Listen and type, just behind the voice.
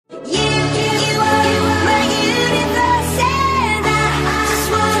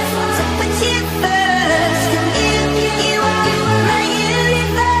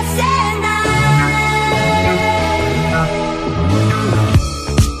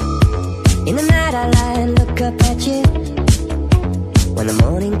In the night I lie and look up at you. When the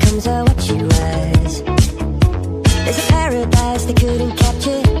morning comes I watch you rise. There's a paradise they couldn't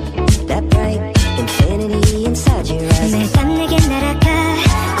capture. That bright infinity inside your eyes. 매일 밤 내게 날아가.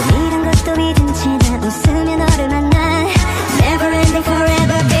 꿈이란 것도 믿은 채 난 웃으며 너를 만나. Never ending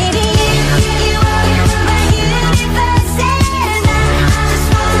forever baby. You are my universe and I just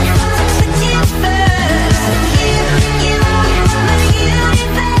wanna put you first. You are my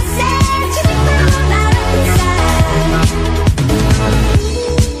universe and you make my inside.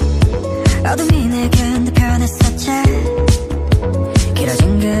 어둠이 내겐 더 변했었지.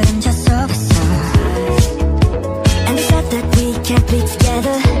 길어진 그림자 속에서. And they said that we can't be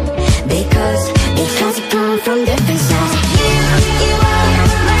together because we come from different sides. You are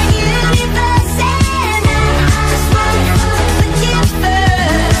my universe and I just wanna put you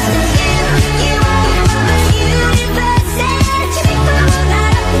first. You are my universe and you make my world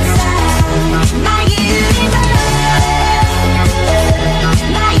light up inside. My universe,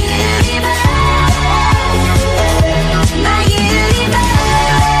 my universe, my universe.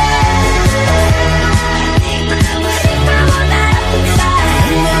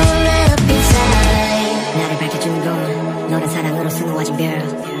 나를 밝혀주는 건 너란 사랑으로 수놓아진 별.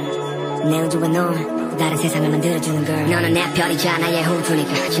 내 우주와 넌 다른 세상을 만들어주는 걸. 너는 내 별이자 나의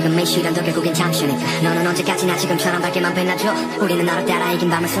호두니까. 지금의 시련도 결국엔 잠시니까. 너는 언제까지나 지금처럼 밝게만 빛나줘. 우리는 너를 따라 이긴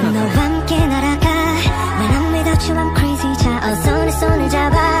밤을 수놓고. 너와 함께 날아가. When I'm without you I'm crazy. 자 어서 내 손을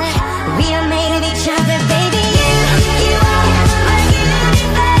잡아. We are made of each other.